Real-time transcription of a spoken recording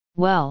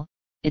Well,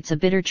 it's a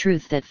bitter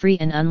truth that free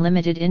and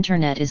unlimited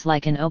internet is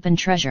like an open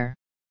treasure.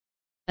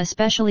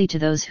 Especially to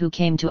those who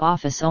came to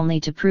office only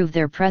to prove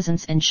their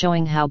presence and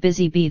showing how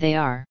busy they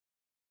are.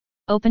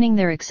 Opening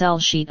their Excel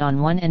sheet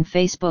on one and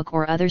Facebook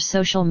or other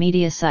social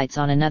media sites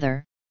on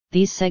another,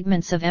 these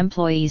segments of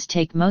employees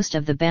take most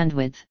of the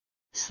bandwidth,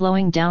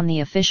 slowing down the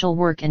official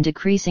work and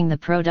decreasing the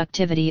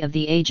productivity of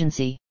the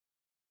agency.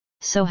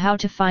 So how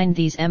to find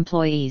these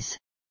employees?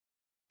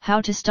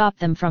 How to stop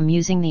them from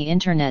using the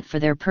internet for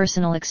their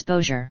personal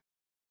exposure?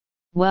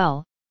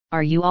 Well,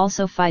 are you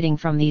also fighting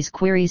from these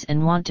queries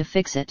and want to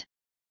fix it?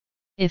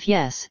 If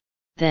yes,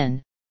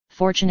 then,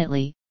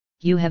 fortunately,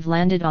 you have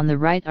landed on the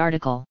right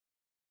article.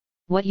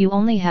 What you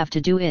only have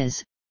to do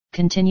is,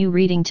 continue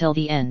reading till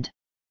the end.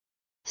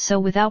 So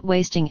without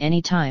wasting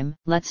any time,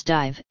 let's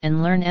dive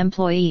and learn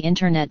employee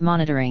internet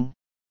monitoring.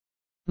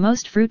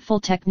 Most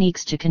fruitful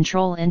techniques to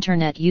control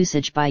internet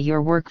usage by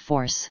your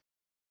workforce.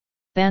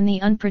 Ban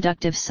the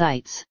unproductive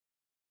sites.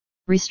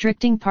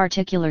 Restricting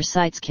particular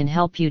sites can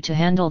help you to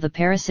handle the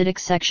parasitic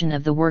section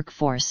of the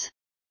workforce.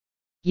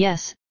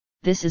 Yes,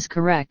 this is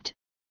correct,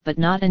 but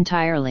not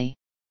entirely.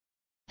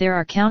 There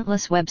are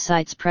countless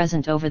websites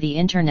present over the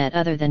internet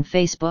other than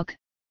Facebook,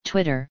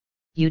 Twitter,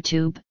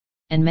 YouTube,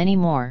 and many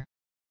more.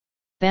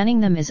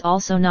 Banning them is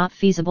also not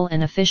feasible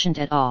and efficient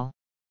at all.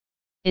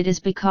 It is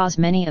because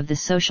many of the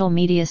social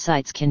media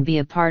sites can be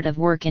a part of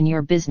work in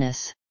your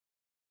business.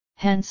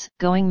 Hence,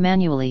 going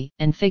manually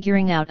and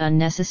figuring out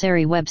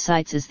unnecessary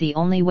websites is the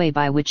only way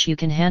by which you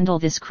can handle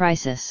this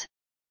crisis.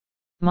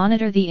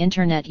 Monitor the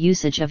internet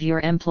usage of your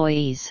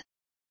employees.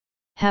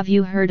 Have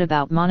you heard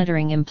about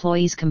monitoring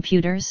employees'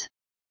 computers?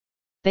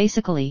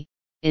 Basically,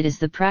 it is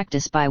the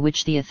practice by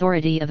which the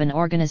authority of an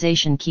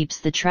organization keeps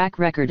the track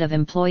record of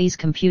employees'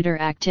 computer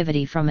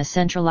activity from a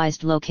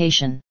centralized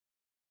location.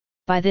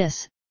 By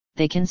this,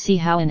 they can see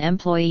how an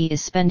employee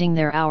is spending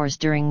their hours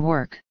during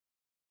work.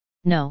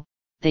 No,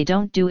 they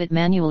don't do it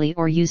manually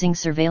or using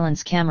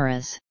surveillance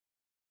cameras.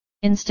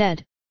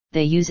 Instead,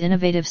 they use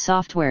innovative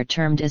software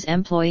termed as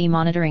employee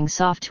monitoring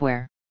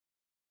software.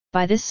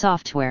 By this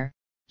software,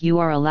 you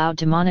are allowed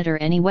to monitor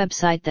any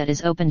website that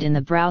is opened in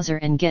the browser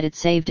and get it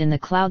saved in the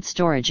cloud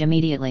storage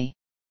immediately.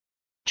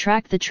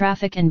 Track the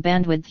traffic and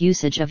bandwidth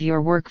usage of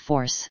your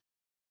workforce.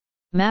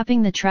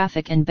 Mapping the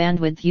traffic and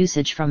bandwidth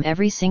usage from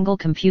every single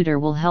computer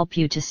will help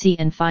you to see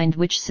and find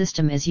which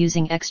system is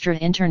using extra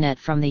internet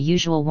from the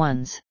usual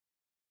ones.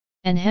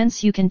 And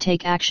hence you can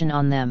take action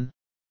on them.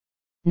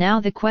 Now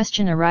the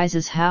question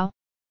arises how?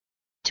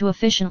 To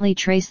efficiently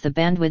trace the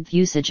bandwidth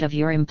usage of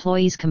your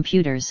employees'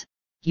 computers,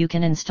 you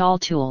can install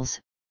tools,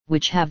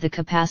 which have the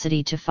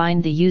capacity to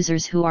find the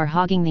users who are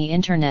hogging the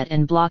internet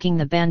and blocking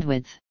the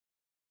bandwidth.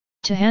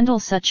 To handle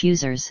such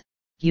users,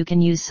 you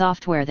can use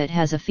software that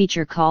has a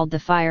feature called the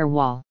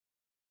firewall.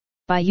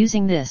 By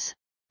using this,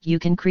 you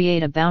can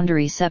create a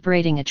boundary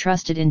separating a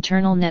trusted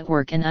internal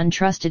network and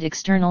untrusted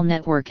external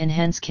network and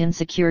hence can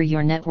secure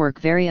your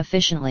network very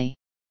efficiently.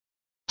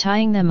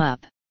 Tying them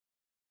up.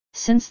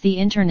 Since the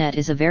internet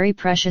is a very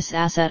precious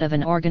asset of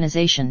an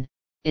organization,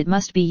 it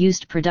must be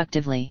used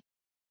productively.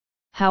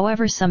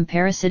 However, some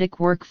parasitic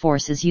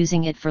workforce is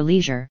using it for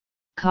leisure,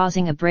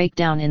 causing a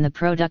breakdown in the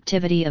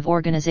productivity of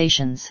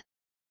organizations.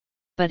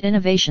 But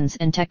innovations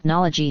and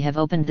technology have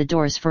opened the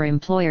doors for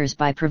employers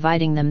by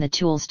providing them the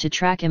tools to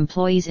track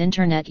employees'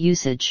 internet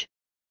usage.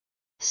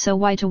 So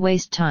why to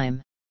waste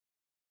time?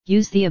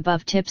 Use the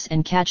above tips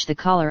and catch the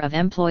collar of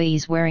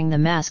employees wearing the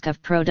mask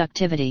of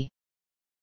productivity.